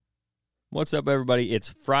What's up, everybody? It's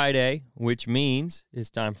Friday, which means it's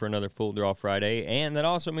time for another Full Draw Friday, and that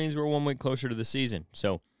also means we're 1 week closer to the season.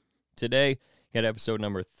 So today, got episode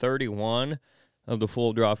number 31 of the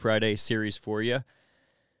Full Draw Friday series for you,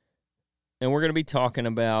 and we're going to be talking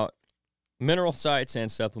about mineral sites and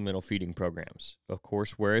supplemental feeding programs. Of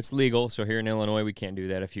course, where it's legal, so here in Illinois, we can't do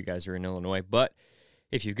that if you guys are in Illinois, but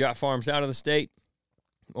if you've got farms out of the state,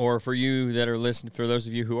 or for you that are listening, for those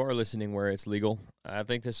of you who are listening where it's legal, I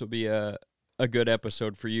think this will be a good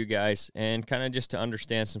episode for you guys and kind of just to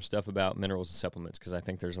understand some stuff about minerals and supplements, because I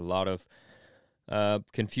think there's a lot of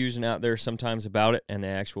confusion out there sometimes about it and the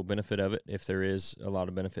actual benefit of it, if there is a lot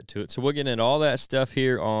of benefit to it. So we'll get into all that stuff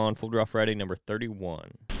here on Full Draw Friday number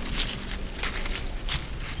 31.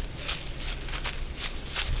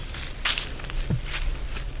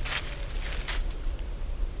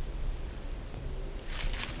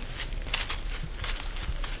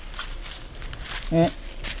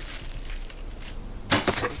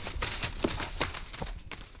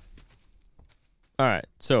 All right,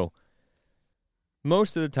 so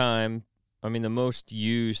most of the time, the most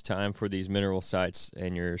used time for these mineral sites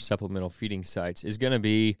and your supplemental feeding sites is going to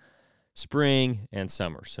be spring and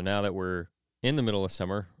summer. So now that we're in the middle of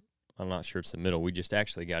summer, I'm not sure it's the middle, we just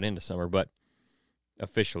actually got into summer, but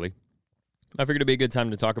officially, I figured it'd be a good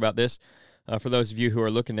time to talk about this. For those of you who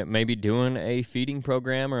are looking at maybe doing a feeding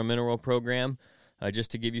program or a mineral program,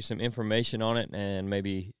 just to give you some information on it and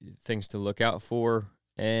maybe things to look out for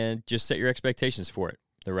and just set your expectations for it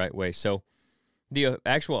the right way. So the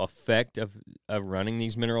actual effect of running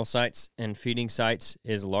these mineral sites and feeding sites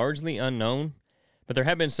is largely unknown, but there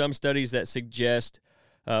have been some studies that suggest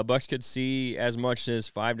bucks could see as much as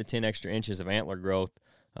 5 to 10 extra inches of antler growth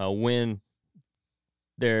when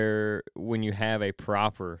you have a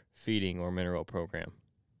proper feeding or mineral program.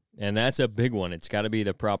 And that's a big one. It's got to be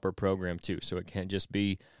the proper program, too. So it can't just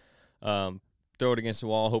be throw it against the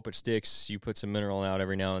wall, hope it sticks. You put some mineral out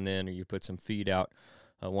every now and then, or you put some feed out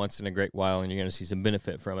once in a great while, and you're going to see some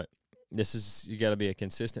benefit from it. You got to be a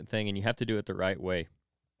consistent thing, and you have to do it the right way.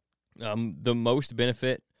 The most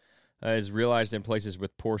benefit is realized in places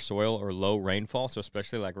with poor soil or low rainfall. So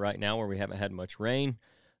especially like right now where we haven't had much rain,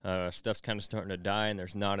 stuff's kind of starting to die, and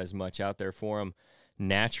there's not as much out there for them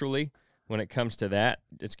naturally. When it comes to that,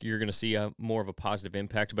 you're going to see more of a positive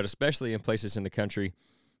impact, but especially in places in the country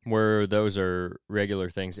where those are regular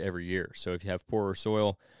things every year. So if you have poorer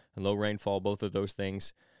soil and low rainfall, both of those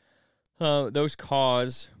things, those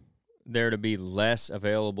cause there to be less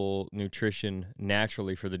available nutrition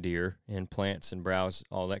naturally for the deer in plants and browse,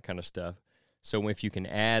 all that kind of stuff. So if you can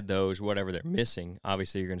add those, whatever they're missing,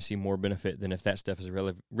 obviously you're going to see more benefit than if that stuff is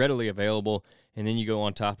readily available, and then you go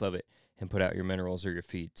on top of it and put out your minerals or your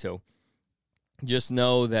feed. So just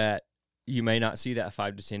know that you may not see that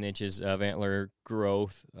 5 to 10 inches of antler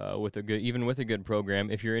growth with a good program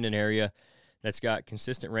if you're in an area that's got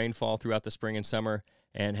consistent rainfall throughout the spring and summer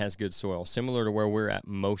and has good soil, similar to where we're at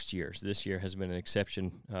most years. This year has been an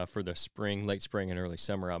exception for the spring, late spring, and early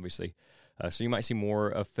summer, obviously. So you might see more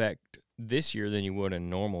effect this year than you would in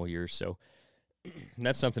normal years. So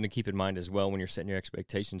that's something to keep in mind as well when you're setting your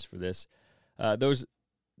expectations for this. Those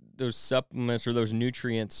supplements or those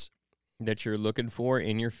nutrients that you're looking for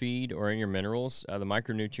in your feed or in your minerals. The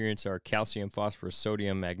micronutrients are calcium, phosphorus,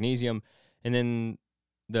 sodium, magnesium, and then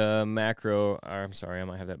the I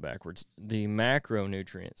might have that backwards. The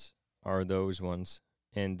macronutrients are those ones,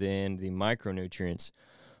 and then the micronutrients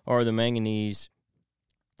are the manganese,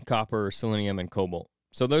 copper, selenium, and cobalt.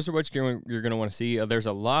 So those are what you're going to want to see. There's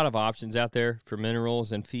a lot of options out there for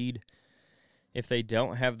minerals and feed. If they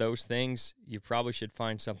don't have those things, you probably should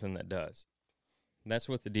find something that does. That's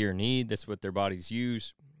what the deer need. That's what their bodies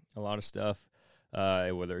use. A lot of stuff,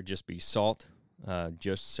 whether it just be salt,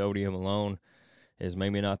 just sodium alone, is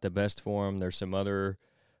maybe not the best for them. There's some other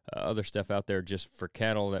stuff out there just for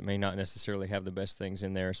cattle that may not necessarily have the best things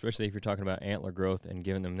in there, especially if you're talking about antler growth and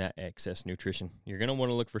giving them that excess nutrition. You're going to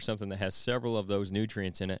want to look for something that has several of those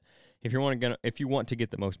nutrients in it if you want to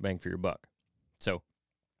get the most bang for your buck. So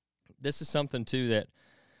this is something, too, that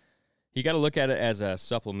you got to look at it as a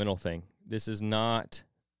supplemental thing. This is not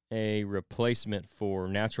a replacement for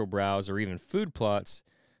natural browse or even food plots,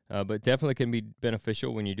 but definitely can be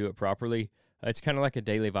beneficial when you do it properly. It's kind of like a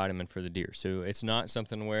daily vitamin for the deer. So it's not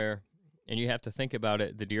something where, and you have to think about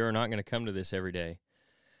it, the deer are not going to come to this every day.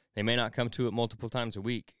 They may not come to it multiple times a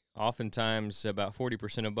week. Oftentimes, about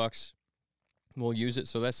 40% of bucks will use it,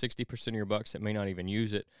 so that's 60% of your bucks that may not even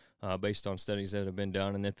use it based on studies that have been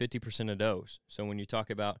done, and then 50% of does. So when you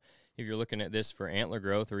talk about, if you're looking at this for antler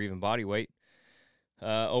growth or even body weight,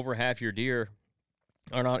 over half your deer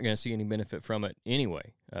are not going to see any benefit from it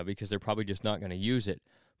anyway because they're probably just not going to use it.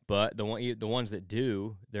 But the ones that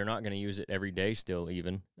do, they're not going to use it every day still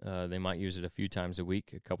even. They might use it a few times a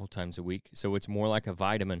week, a couple times a week. So it's more like a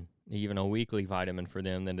vitamin, even a weekly vitamin for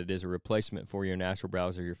them than it is a replacement for your natural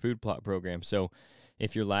browse or your food plot program. So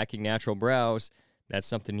if you're lacking natural browse, that's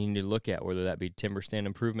something you need to look at, whether that be timber stand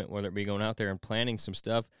improvement, whether it be going out there and planting some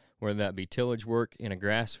stuff, whether that be tillage work in a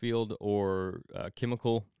grass field or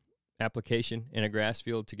chemical application in a grass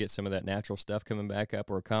field to get some of that natural stuff coming back up,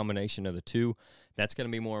 or a combination of the two. That's going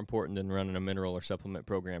to be more important than running a mineral or supplement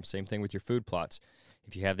program. Same thing with your food plots.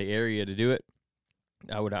 If you have the area to do it,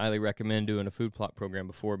 I would highly recommend doing a food plot program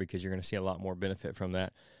before, because you're going to see a lot more benefit from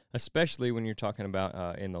that, especially when you're talking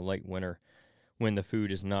about in the late winter when the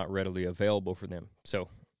food is not readily available for them. So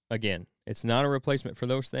again, it's not a replacement for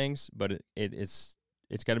those things, but it's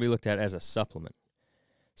got to be looked at as a supplement.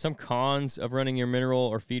 Some cons of running your mineral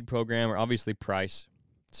or feed program are obviously price.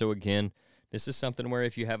 So again, this is something where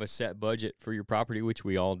if you have a set budget for your property, which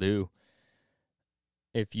we all do,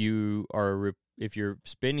 if you're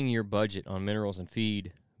spending your budget on minerals and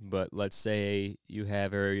feed, but let's say you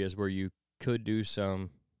have areas where you could do some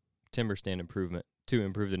timber stand improvement to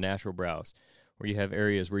improve the natural browse, or you have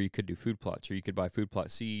areas where you could do food plots, or you could buy food plot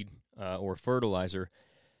seed or fertilizer,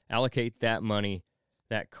 allocate that money,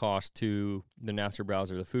 that cost to the natural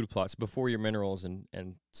browse or the food plots before your minerals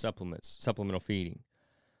and supplemental feeding.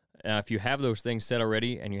 If you have those things set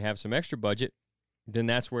already and you have some extra budget, then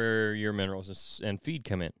that's where your minerals and feed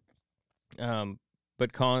come in.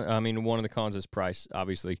 But one of the cons is price,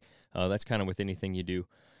 obviously. That's kind of with anything you do.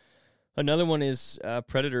 Another one is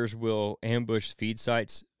predators will ambush feed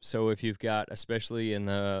sites. So if you've got, especially in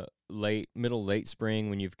the late spring,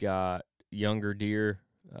 when you've got younger deer,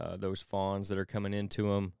 those fawns that are coming into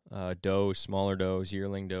them, does, smaller does,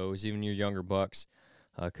 yearling does, even your younger bucks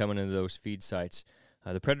coming into those feed sites,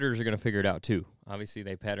 the predators are going to figure it out too. Obviously,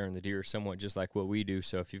 they pattern the deer somewhat just like what we do.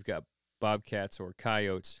 So if you've got bobcats or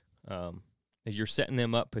coyotes, you're setting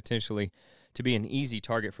them up potentially to be an easy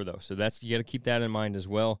target for those. So you got to keep that in mind as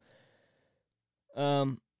well.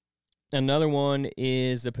 Another one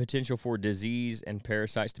is the potential for disease and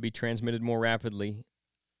parasites to be transmitted more rapidly.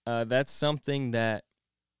 That's something that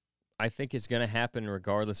I think is going to happen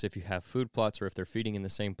regardless if you have food plots or if they're feeding in the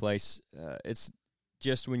same place. It's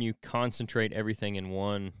just when you concentrate everything in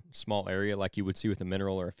one small area like you would see with a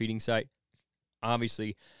mineral or a feeding site,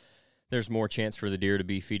 obviously there's more chance for the deer to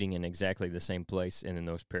be feeding in exactly the same place and then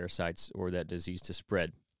those parasites or that disease to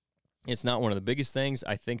spread. It's not one of the biggest things.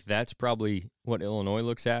 I think that's probably what Illinois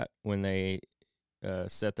looks at when they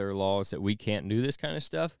set their laws that we can't do this kind of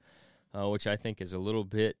stuff, which I think is a little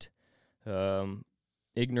bit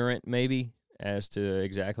ignorant maybe as to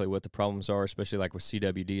exactly what the problems are, especially like with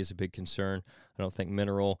CWD is a big concern. I don't think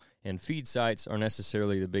mineral and feed sites are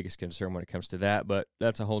necessarily the biggest concern when it comes to that, but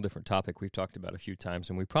that's a whole different topic we've talked about a few times,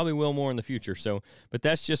 and we probably will more in the future. But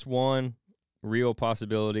that's just one real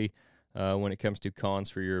possibility when it comes to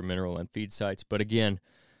cons for your mineral and feed sites. But again,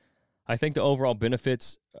 I think the overall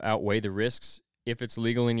benefits outweigh the risks. If it's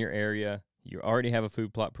legal in your area, you already have a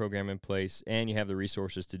food plot program in place, and you have the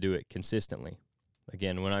resources to do it consistently.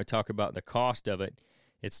 Again, when I talk about the cost of it,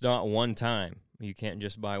 it's not one time. You can't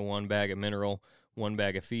just buy one bag of mineral, one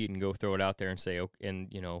bag of feed, and go throw it out there and say,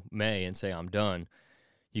 May, and say I'm done.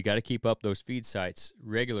 You got to keep up those feed sites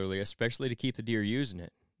regularly, especially to keep the deer using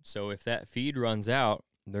it. So if that feed runs out,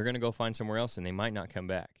 they're going to go find somewhere else, and they might not come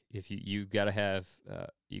back. If you got to have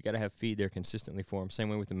feed there consistently for them. Same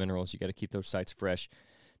way with the minerals, you got to keep those sites fresh.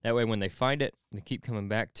 That way, when they find it, they keep coming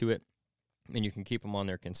back to it, and you can keep them on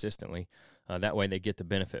there consistently. That way, they get the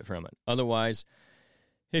benefit from it. Otherwise,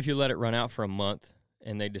 if you let it run out for a month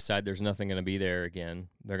and they decide there's nothing going to be there again,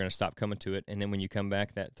 they're going to stop coming to it. And then when you come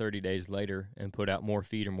back that 30 days later and put out more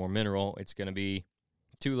feed or more mineral, it's going to be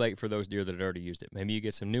too late for those deer that had already used it. Maybe you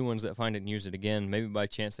get some new ones that find it and use it again. Maybe by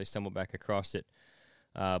chance they stumble back across it,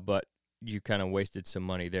 but you kind of wasted some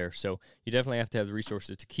money there. So you definitely have to have the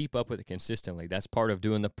resources to keep up with it consistently. That's part of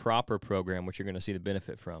doing the proper program, which you're going to see the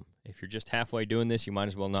benefit from. If you're just halfway doing this, you might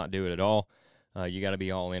as well not do it at all. You got to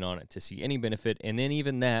be all in on it to see any benefit. And then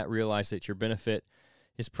even that, realize that your benefit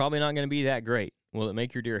is probably not going to be that great. Will it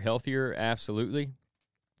make your deer healthier? Absolutely.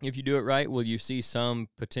 If you do it right, will you see some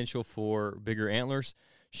potential for bigger antlers?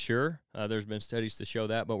 Sure. There's been studies to show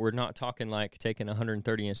that, but we're not talking like taking a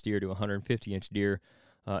 130-inch deer to a 150-inch deer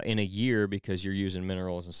in a year because you're using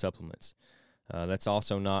minerals and supplements. This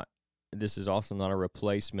is also not a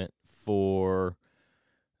replacement for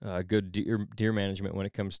good deer management when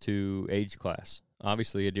it comes to age class.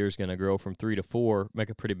 Obviously, a deer is going to grow from 3 to 4, make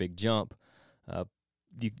a pretty big jump.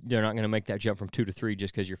 they're not going to make that jump from 2 to 3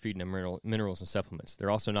 just because you're feeding them minerals and supplements. They're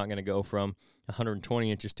also not going to go from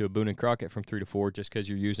 120 inches to a Boone and Crockett from 3 to 4 just because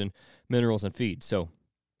you're using minerals and feed. So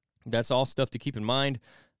that's all stuff to keep in mind.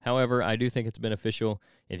 However, I do think it's beneficial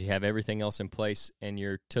if you have everything else in place and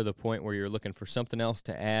you're to the point where you're looking for something else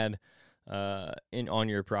to add on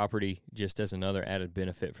your property just as another added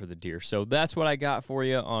benefit for the deer. So that's what I got for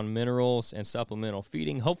you on minerals and supplemental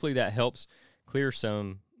feeding. Hopefully that helps clear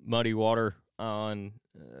some muddy water on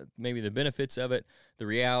maybe the benefits of it, the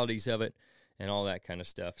realities of it, and all that kind of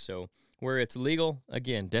stuff. So where it's legal,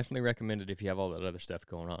 again, definitely recommend it if you have all that other stuff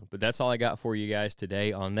going on. But that's all I got for you guys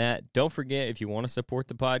today on that. Don't forget, if you want to support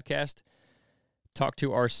the podcast, talk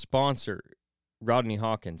to our sponsor, Rodney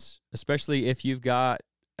Hawkins, especially if you've got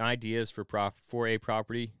ideas for a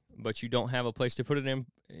property, but you don't have a place to put it in,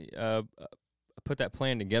 put that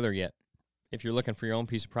plan together yet. If you're looking for your own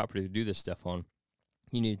piece of property to do this stuff on,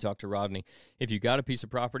 you need to talk to Rodney. If you got a piece of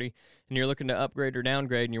property and you're looking to upgrade or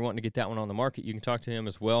downgrade and you're wanting to get that one on the market, you can talk to him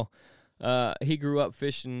as well. He grew up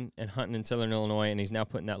fishing and hunting in Southern Illinois, and he's now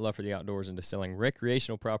putting that love for the outdoors into selling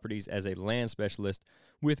recreational properties as a land specialist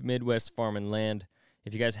with Midwest Farm and Land.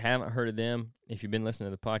 If you guys haven't heard of them, if you've been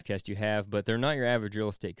listening to the podcast, you have, but they're not your average real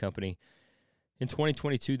estate company. In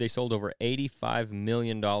 2022, they sold over $85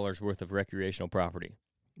 million worth of recreational property.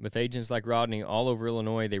 With agents like Rodney all over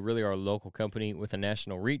Illinois, they really are a local company with a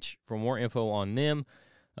national reach. For more info on them,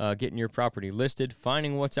 getting your property listed,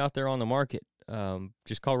 finding what's out there on the market,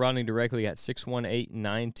 just call Rodney directly at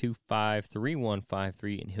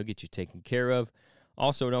 618-925-3153, and he'll get you taken care of.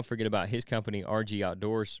 Also, don't forget about his company, RG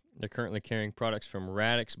Outdoors. They're currently carrying products from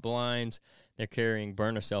Radix blinds. They're carrying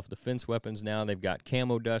burner self-defense weapons now. They've got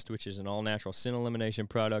Camo Dust, which is an all-natural scent elimination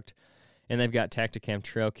product. And they've got Tacticam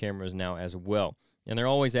trail cameras now as well. And they're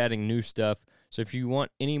always adding new stuff. So if you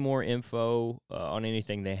want any more info on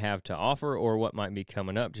anything they have to offer or what might be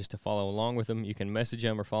coming up, just to follow along with them, you can message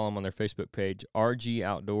them or follow them on their Facebook page, RG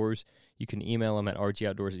Outdoors. You can email them at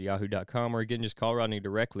rgoutdoors@yahoo.com, or you can just call Rodney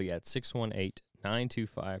directly at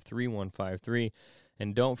 618-925-3153.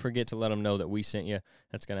 And don't forget to let them know that we sent you.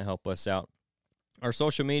 That's going to help us out. Our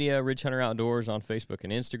social media, Ridge Hunter Outdoors on Facebook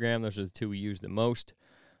and Instagram. Those are the two we use the most.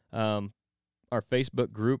 Our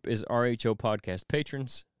Facebook group is RHO Podcast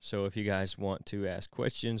Patrons. So if you guys want to ask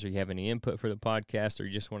questions or you have any input for the podcast or you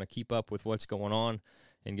just want to keep up with what's going on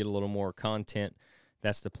and get a little more content,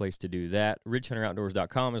 that's the place to do that.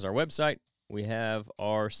 RidgeHunterOutdoors.com is our website. We have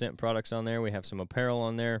our scent products on there. We have some apparel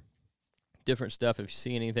on there. Different stuff. If you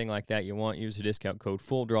see anything like that you want, use the discount code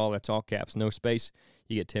FULLDRAW. That's all caps, no space.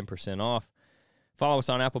 You get 10% off. Follow us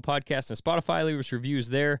on Apple Podcasts and Spotify. Leave us reviews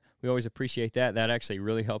there. We always appreciate that. That actually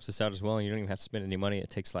really helps us out as well, and you don't even have to spend any money. It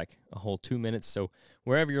takes like a whole 2 minutes. So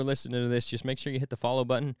wherever you're listening to this, just make sure you hit the follow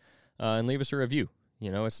button and leave us a review.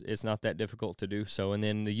 You know, it's not that difficult to do so. And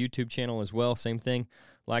then the YouTube channel as well, same thing.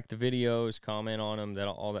 Like the videos, comment on them.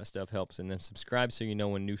 All that stuff helps. And then subscribe so you know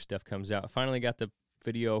when new stuff comes out. I finally got the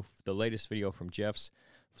latest video from Jeff's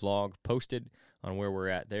vlog posted on where we're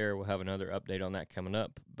at there. We'll have another update on that coming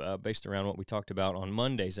up based around what we talked about on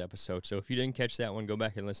Monday's episode. So if you didn't catch that one, go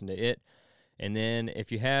back and listen to it. And then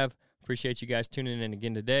if you have, appreciate you guys tuning in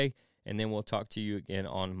again today, and then we'll talk to you again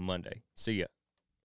on Monday. See ya.